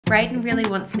Braydon really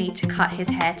wants me to cut his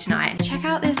hair tonight. Check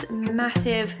out this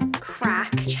massive crack.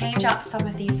 Change up some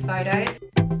of these photos.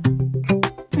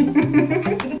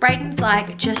 Braydon's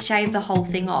like, just shave the whole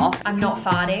thing off. I'm not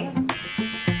farting.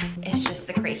 It's just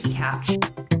the creaky couch.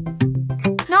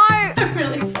 No! I'm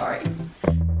really sorry.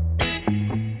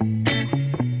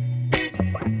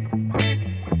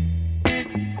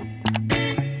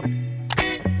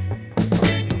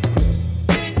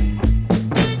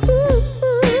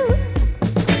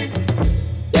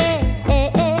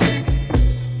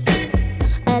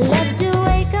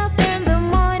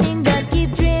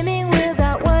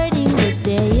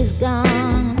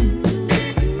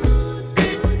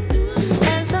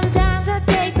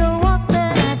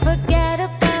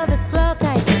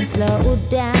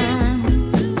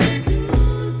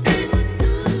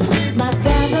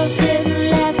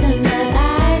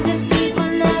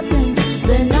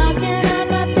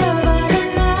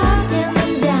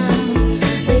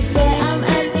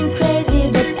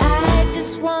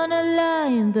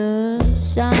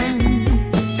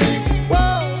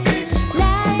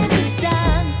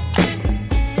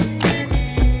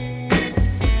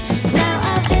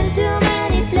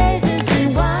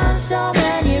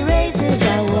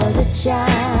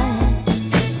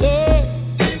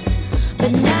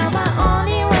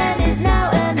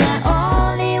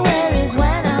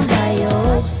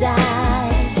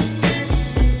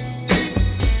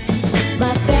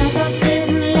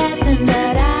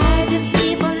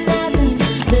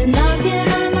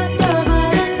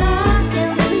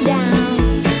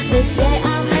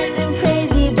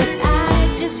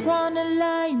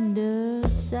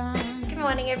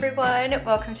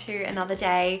 Welcome to another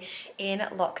day in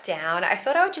lockdown. I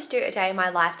thought I would just do a day in my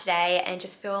life today and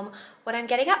just film what I'm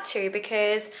getting up to,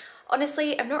 because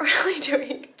honestly, I'm not really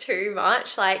doing too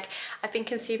much. Like, I've been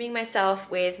consuming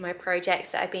myself with my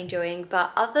projects that I've been doing,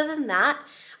 but other than that,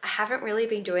 I haven't really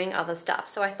been doing other stuff.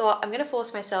 So I thought I'm gonna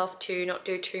force myself to not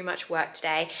do too much work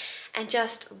today and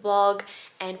just vlog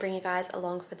and bring you guys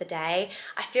along for the day.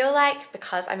 I feel like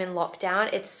because I'm in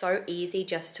lockdown, it's so easy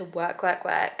just to work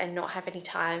and not have any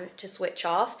time to switch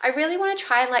off. I really want to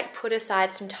try and like put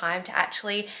aside some time to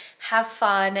actually have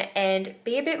fun and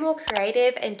be a bit more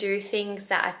creative and do things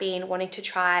that I've been wanting to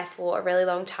try for a really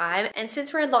long time. And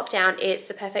since we're in lockdown, it's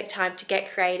the perfect time to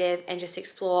get creative and just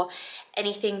explore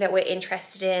anything that we're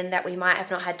interested in that we might have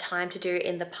not had time to do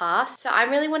in the past. So I'm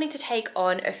really wanting to take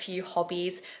on a few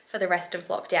hobbies for the rest of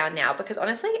lockdown now, because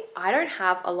honestly, I don't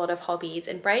have a lot of hobbies,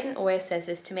 and Braydon always says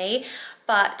this to me,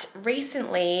 but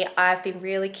recently I've been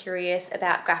really curious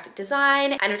about graphic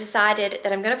design, and I've decided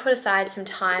that I'm going to put aside some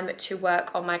time to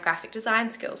work on my graphic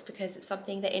design skills because it's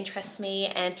something that interests me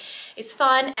and it's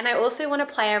fun. And I also want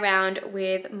to play around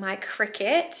with my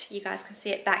Cricut. You guys can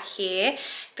see it back here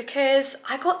because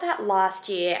I got that last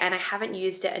year and I haven't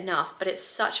used it enough, but it's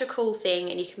such a cool thing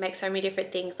and you can make so many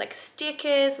different things like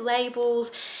stickers,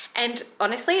 labels, and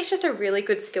honestly, it's just a really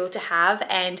good skill to have,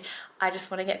 and I just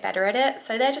want to get better at it.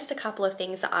 So they're just a couple of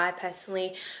things that I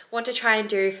personally want to try and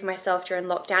do for myself during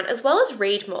lockdown, as well as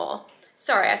read more.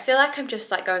 Sorry, I feel like I'm just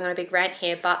like going on a big rant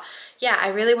here, but yeah, I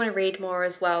really want to read more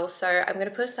as well. So I'm going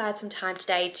to put aside some time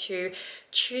today to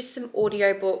choose some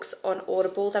audiobooks on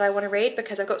Audible that I want to read,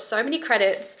 because I've got so many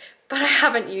credits but I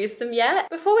haven't used them yet.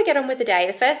 Before we get on with the day,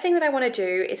 the first thing that I want to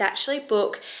do is actually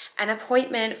book an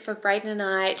appointment for Braydon and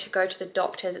I to go to the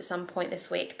doctors at some point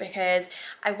this week, because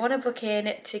I want to book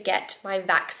in to get my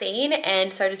vaccine,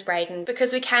 and so does Braydon,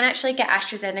 because we can actually get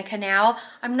AstraZeneca now.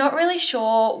 I'm not really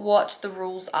sure what the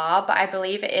rules are, but I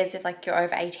believe it is if like you're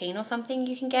over 18 or something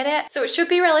you can get it. So it should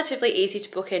be relatively easy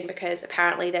to book in, because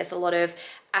apparently there's a lot of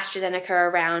AstraZeneca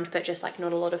around but just like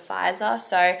not a lot of Pfizer.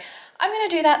 So I'm gonna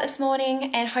do that this morning,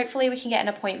 and hopefully we can get an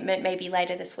appointment maybe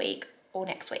later this week or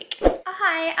next week.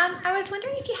 Hi, I was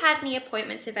wondering if you had any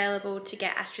appointments available to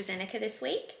get AstraZeneca this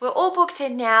week? We're all booked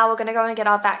in now. We're gonna go and get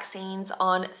our vaccines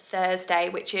on Thursday,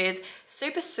 which is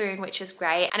super soon, which is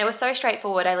great. And it was so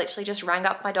straightforward. I literally just rang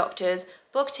up my doctors,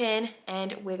 booked in,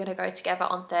 and we're gonna go together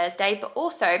on Thursday. But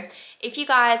also, if you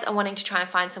guys are wanting to try and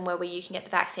find somewhere where you can get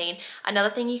the vaccine, another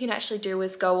thing you can actually do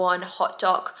is go on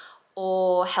HotDoc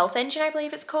or Health Engine, I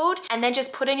believe it's called, and then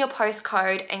just put in your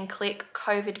postcode and click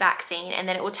COVID vaccine, and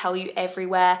then it will tell you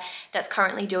everywhere that's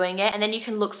currently doing it, and then you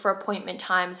can look for appointment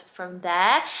times from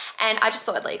there. And I just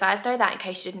thought I'd let you guys know that in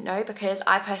case you didn't know, because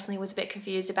I personally was a bit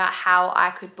confused about how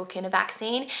I could book in a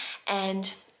vaccine,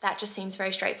 and that just seems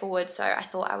very straightforward, so I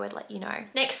thought I would let you know.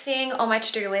 Next thing on my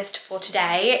to-do list for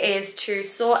today is to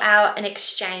sort out an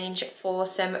exchange for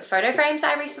some photo frames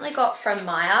I recently got from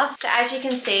Maya. So as you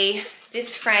can see,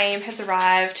 this frame has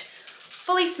arrived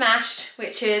fully smashed,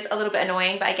 which is a little bit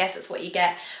annoying, but I guess it's what you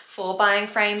get for buying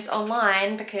frames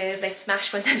online because they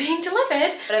smash when they're being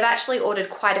delivered. But I've actually ordered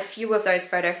quite a few of those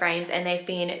photo frames and they've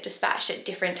been dispatched at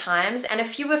different times, and a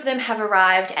few of them have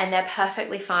arrived and they're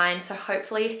perfectly fine, so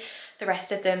hopefully the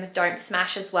rest of them don't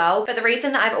smash as well. But the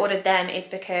reason that I've ordered them is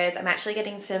because I'm actually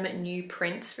getting some new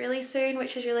prints really soon,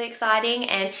 which is really exciting,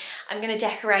 and I'm gonna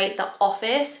decorate the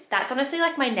office. That's honestly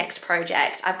like my next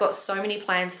project. I've got so many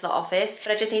plans for the office,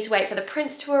 but I just need to wait for the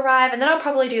prints to arrive, and then I'll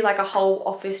probably do like a whole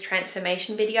office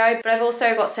transformation video. But I've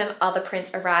also got some other prints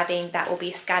arriving that will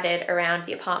be scattered around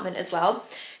the apartment as well.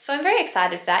 So I'm very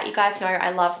excited for that. You guys know I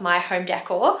love my home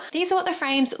decor. These are what the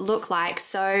frames look like.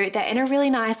 So they're in a really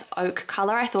nice oak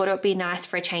color. I thought it would be nice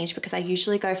for a change because I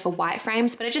usually go for white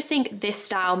frames, but I just think this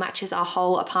style matches our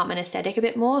whole apartment aesthetic a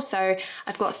bit more. So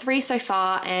I've got 3 so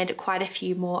far and quite a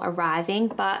few more arriving,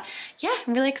 but yeah,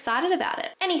 I'm really excited about it.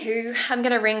 Anywho, I'm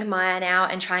gonna ring Maya now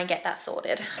and try and get that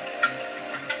sorted.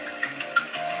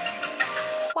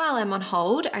 While I'm on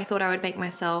hold, I thought I would make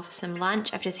myself some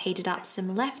lunch. I've just heated up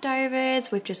some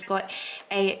leftovers. We've just got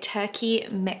a turkey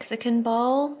Mexican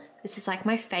bowl. This is like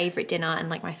my favorite dinner and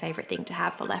like my favorite thing to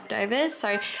have for leftovers. So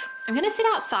I'm gonna sit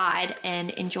outside and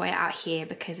enjoy it out here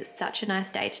because it's such a nice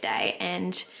day today,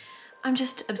 and I'm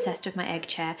just obsessed with my egg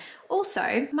chair.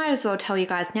 Also, might as well tell you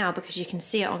guys now because you can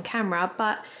see it on camera,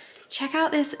 but check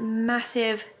out this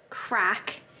massive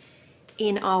crack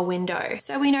in our window.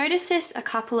 So we noticed this a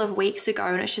couple of weeks ago,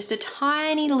 and it's just a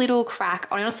tiny little crack.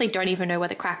 I honestly don't even know where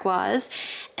the crack was.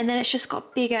 And then it's just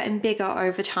got bigger and bigger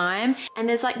over time. And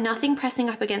there's like nothing pressing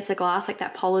up against the glass, like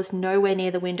that pole is nowhere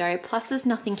near the window. Plus there's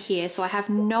nothing here. So I have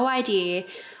no idea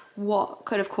what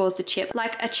could have caused a chip.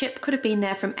 Like a chip could have been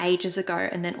there from ages ago,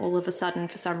 and then all of a sudden,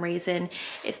 for some reason,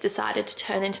 it's decided to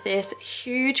turn into this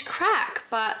huge crack.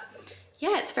 But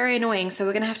yeah, it's very annoying. So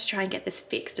we're gonna have to try and get this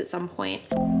fixed at some point.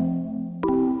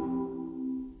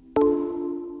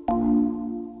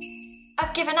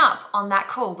 I've given up on that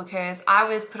call because I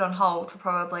was put on hold for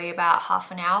probably about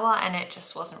half an hour and it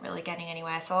just wasn't really getting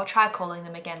anywhere. So I'll try calling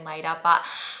them again later. But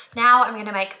now I'm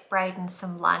gonna make Braydon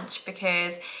some lunch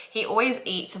because he always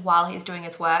eats while he's doing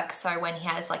his work. So when he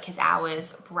has like his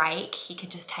hours break, he can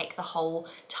just take the whole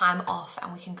time off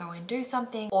and we can go and do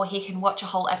something, or he can watch a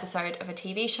whole episode of a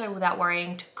TV show without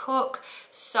worrying to cook.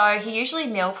 So he usually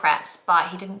meal preps, but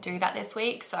he didn't do that this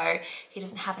week. So he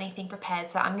doesn't have anything prepared.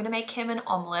 So I'm gonna make him an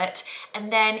omelette.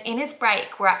 And then in his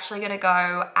break, we're actually gonna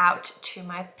go out to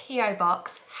my PO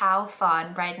box. How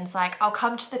fun. Braydon's like, I'll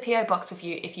come to the PO box with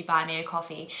you if you buy me a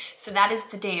coffee. So that is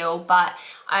the deal, but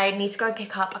I need to go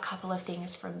pick up a couple of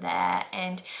things from there,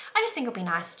 and I just think it'll be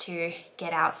nice to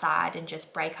get outside and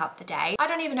just break up the day. I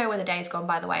don't even know where the day's gone,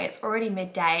 by the way. It's already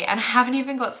midday and I haven't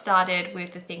even got started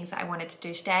with the things that I wanted to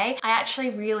do today. I actually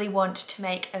really want to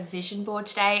make a vision board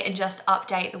today and just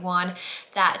update the one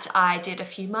that I did a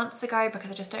few months ago because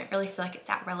I just don't really feel like it's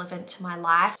that relevant to my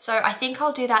life. So I think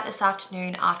I'll do that this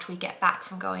afternoon after we get back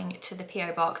from going to the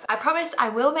PO box. I promise I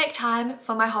will make time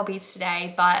for my hobbies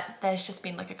today, but there's just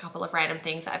been like a couple of random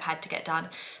things that I've had to get done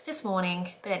this morning.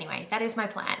 But anyway, that is my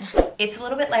plan. It's a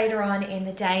little bit later on in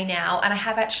the day now, and I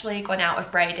have actually gone out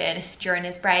with Braydon during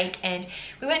his break, and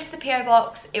we went to the PO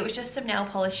box. It was just some nail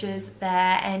polishes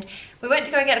there, and we went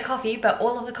to go get a coffee, but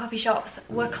all of the coffee shops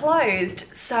were closed.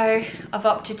 So I've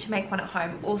opted to make one at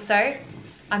home. Also,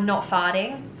 I'm not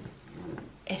farting.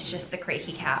 It's just the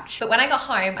creaky couch. But when I got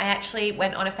home, I actually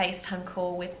went on a FaceTime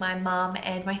call with my mum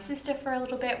and my sister for a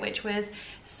little bit, which was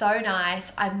so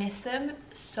nice. I miss them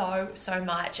so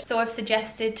much. So I've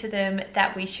suggested to them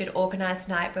that we should organize a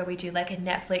night where we do like a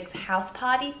Netflix house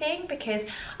party thing, because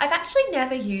I've actually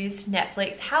never used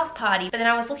Netflix house party. But then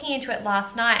I was looking into it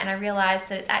last night and I realized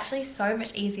that it's actually so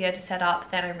much easier to set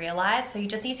up than I realized. So you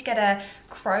just need to get a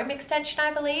Chrome extension,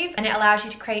 I believe, and it allows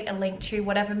you to create a link to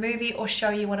whatever movie or show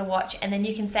you want to watch, and then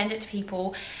you can send it to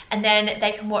people and then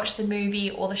they can watch the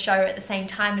movie or the show at the same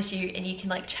time as you, and you can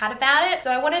like chat about it.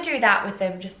 So I want to do that with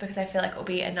them just because I feel like it'll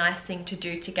be a nice thing to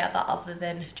do together other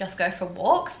than just go for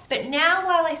walks. But now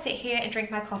while I sit here and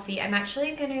drink my coffee, I'm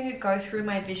actually going to go through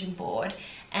my vision board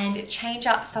and change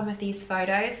up some of these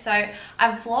photos. So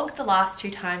I've vlogged the last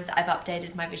 2 times I've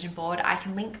updated my vision board. I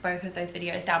can link both of those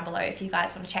videos down below if you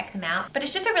guys want to check them out. But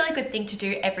it's just a really good thing to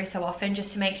do every so often,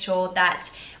 just to make sure that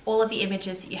all of the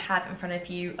images that you have in front of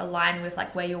you align with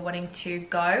like where you're wanting to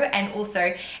go. And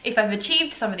also, if I've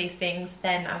achieved some of these things,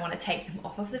 then I want to take them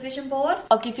off of the vision board.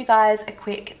 I'll give you guys a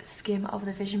quick skim of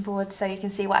the vision board so you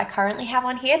can see what I currently have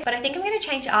on here. But I think I'm going to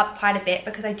change it up quite a bit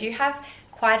because I do have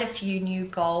quite a few new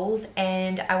goals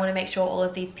and I want to make sure all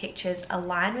of these pictures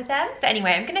align with them. So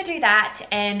anyway, I'm going to do that,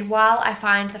 and while I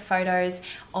find the photos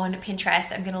on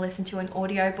Pinterest, I'm going to listen to an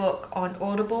audiobook on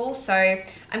Audible. So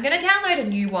I'm going to download a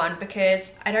new one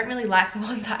because I don't really like the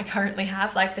ones that I currently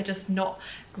have. Like, they're just not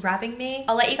grabbing me.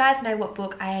 I'll let you guys know what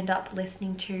book I end up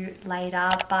listening to later,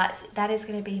 but that is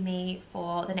going to be me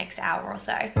for the next hour or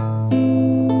so.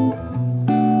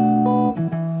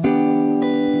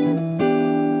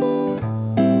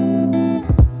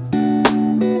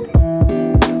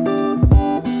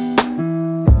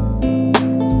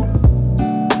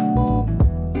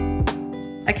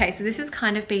 Okay, so this has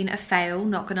kind of been a fail,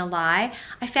 not gonna lie.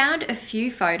 I found a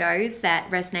few photos that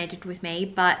resonated with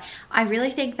me, but I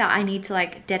really think that I need to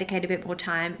like dedicate a bit more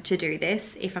time to do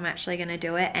this if I'm actually gonna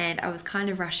do it, and I was kind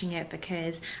of rushing it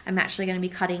because I'm actually gonna be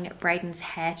cutting Braydon's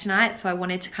hair tonight, so I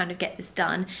wanted to kind of get this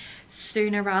done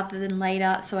sooner rather than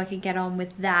later so I could get on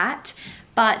with that.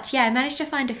 But yeah, I managed to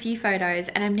find a few photos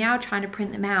and I'm now trying to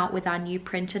print them out with our new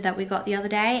printer that we got the other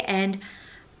day, and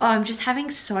oh, I'm just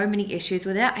having so many issues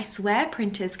with it. I swear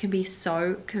printers can be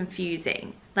so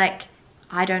confusing. Like,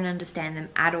 I don't understand them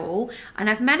at all. And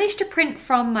I've managed to print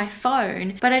from my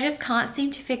phone, but I just can't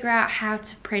seem to figure out how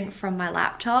to print from my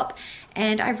laptop.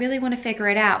 And I really want to figure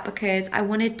it out because I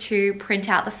wanted to print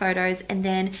out the photos and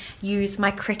then use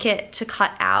my Cricut to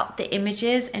cut out the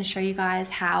images and show you guys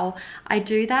how I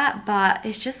do that, but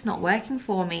it's just not working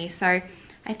for me. So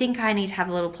I think I need to have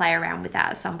a little play around with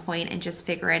that at some point and just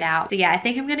figure it out. So yeah, I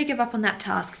think I'm gonna give up on that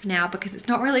task for now because it's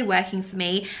not really working for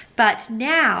me. But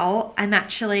now I'm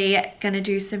actually gonna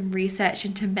do some research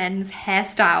into men's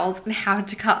hairstyles and how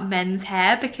to cut men's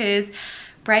hair, because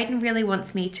Braydon really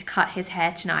wants me to cut his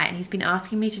hair tonight and he's been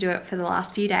asking me to do it for the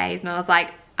last few days, and I was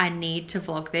like, I need to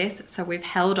vlog this, so we've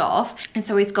held off. And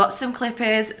so he's got some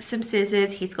clippers, some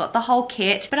scissors, he's got the whole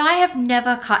kit, but I have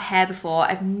never cut hair before.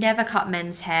 I've never cut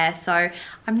men's hair, so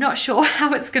I'm not sure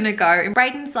how it's gonna go. And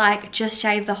Braydon's like, just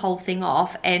shave the whole thing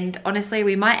off, and honestly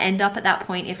we might end up at that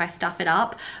point if I stuff it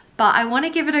up, but I want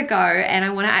to give it a go and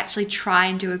I want to actually try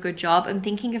and do a good job. I'm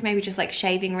thinking of maybe just like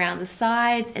shaving around the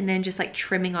sides and then just like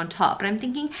trimming on top, and I'm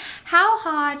thinking, how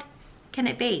hard can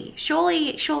it be?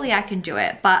 Surely I can do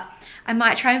it, but I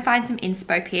might try and find some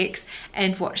inspo pics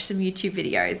and watch some YouTube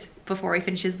videos before he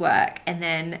finishes work, and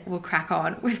then we'll crack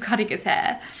on with cutting his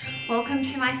hair. Welcome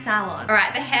to my salon. All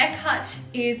right, the haircut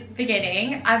is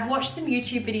beginning. I've watched some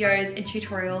YouTube videos and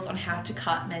tutorials on how to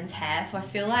cut men's hair, so I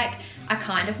feel like I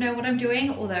kind of know what I'm doing,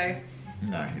 although...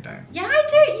 No, you don't. Yeah, I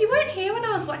do. You weren't here when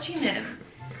I was watching them.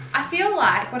 I feel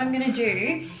like what I'm gonna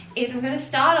do is I'm gonna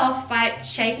start off by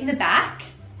shaving the back,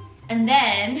 and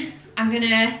then I'm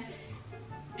gonna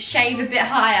shave a bit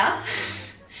higher,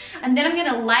 and then I'm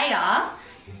gonna layer,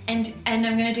 and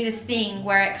I'm gonna do this thing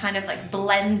where it kind of like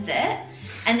blends it,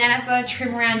 and then I've got to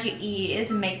trim around your ears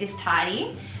and make this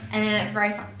tidy, and then it's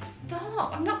very fun.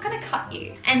 Stop, I'm not gonna cut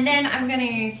you. And then I'm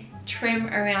gonna trim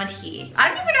around here. I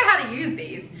don't even know how to use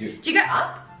these. Do you go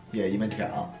up? Yeah, you meant to go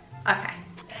up. Okay.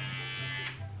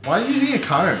 Why are you using a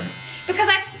comb? Because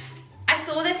I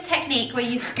saw this technique where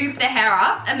you scoop the hair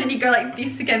up and then you go like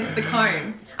this against the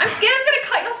comb. I'm scared I'm gonna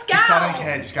cut your scalp. Just, I don't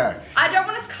care, just go. I don't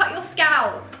want to cut your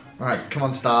scalp. Alright, come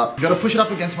on, start. You gotta push it up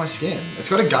against my skin. It's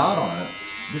got a guard on it.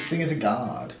 This thing is a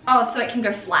guard. Oh, so it can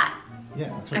go flat. Yeah,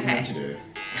 that's what you're meant to do.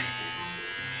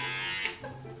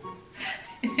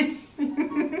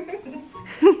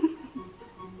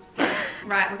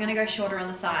 Right, we're gonna go shorter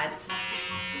on the sides.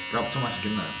 Rub to my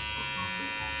skin though.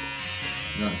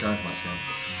 No, go into my skin.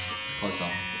 Closer.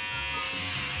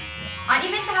 Aren't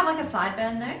you meant to have like a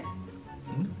sideburn though?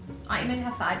 Hmm? Aren't you meant to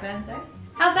have sideburns though?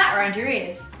 How's that around your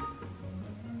ears?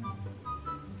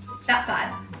 That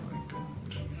side. Oh my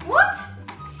god. What?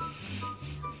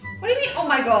 What do you mean, oh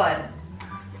my god?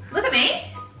 Look at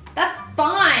me. That's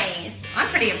fine. I'm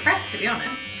pretty impressed, to be honest.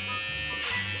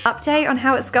 Update on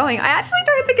how it's going. I actually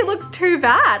don't think it looks too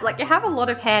bad. Like, you have a lot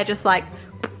of hair just like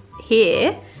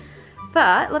here,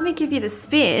 but let me give you the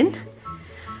spin.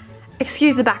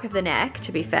 Excuse the back of the neck,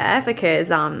 to be fair, because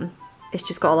it's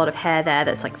just got a lot of hair there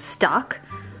that's like stuck.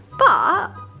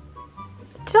 But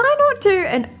did I not do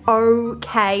an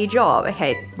okay job?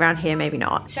 Okay, around here maybe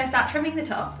not. Should I start trimming the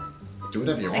top? Do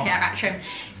whatever you want. Okay, alright, trim.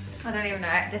 I don't even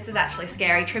know. This is actually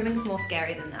scary. Trimming's more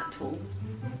scary than that tool.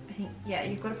 I think, yeah,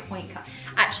 you've got a point cut.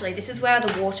 Actually, this is where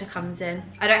the water comes in.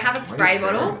 I don't have a spray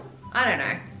bottle. I don't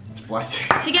know. It's plastic.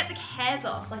 To get the hairs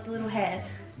off, like the little hairs.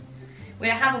 We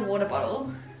don't have a water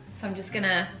bottle, so I'm just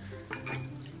gonna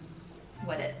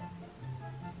wet it.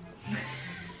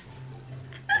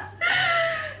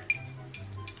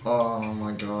 Oh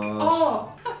my gosh.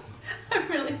 Oh, I'm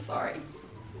really sorry.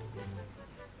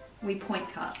 We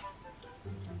point cut.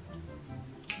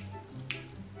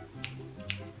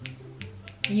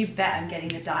 You bet I'm getting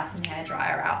the Dyson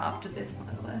hairdryer out after this,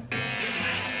 by the way.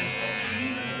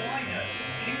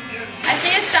 I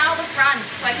see a style the front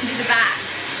so I can do the back.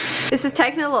 This has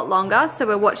taken a lot longer, so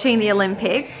we're watching the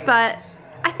Olympics, but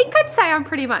I think I'd say I'm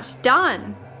pretty much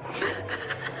done.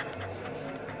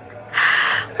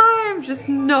 I'm just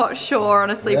not sure,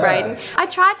 honestly, yeah. Braydon. I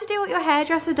tried to do what your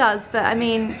hairdresser does, but I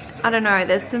mean, I don't know,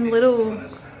 there's some little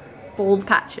bald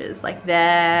patches like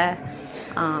there.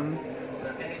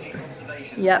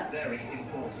 Yep.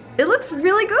 It looks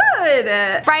really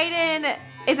good. Braydon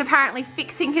is apparently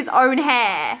fixing his own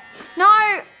hair. No.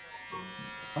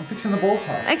 I'm fixing the bald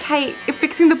patch. Okay, you're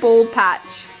fixing the bald patch.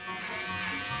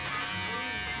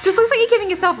 Just looks like you're giving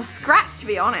yourself a scratch, to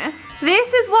be honest.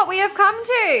 This is what we have come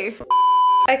to.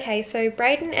 Okay, so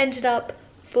Braydon ended up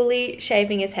fully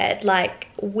shaving his head. Like,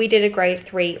 we did a grade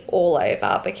 3 all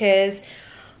over because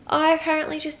I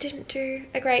apparently just didn't do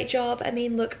a great job. I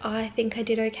mean, look, I think I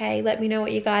did okay. Let me know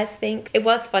what you guys think. It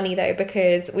was funny though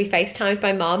because we FaceTimed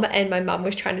my mum and my mum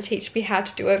was trying to teach me how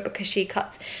to do it because she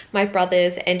cuts my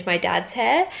brother's and my dad's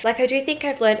hair. Like, I do think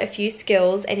I've learned a few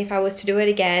skills, and if I was to do it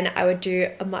again, I would do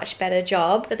a much better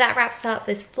job. But that wraps up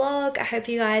this vlog. I hope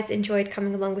you guys enjoyed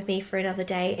coming along with me for another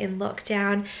day in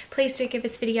lockdown. Please do give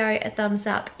this video a thumbs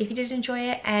up if you did enjoy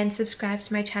it, and subscribe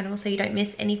to my channel so you don't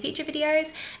miss any future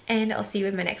videos, and I'll see you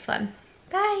in my next one.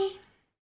 Bye!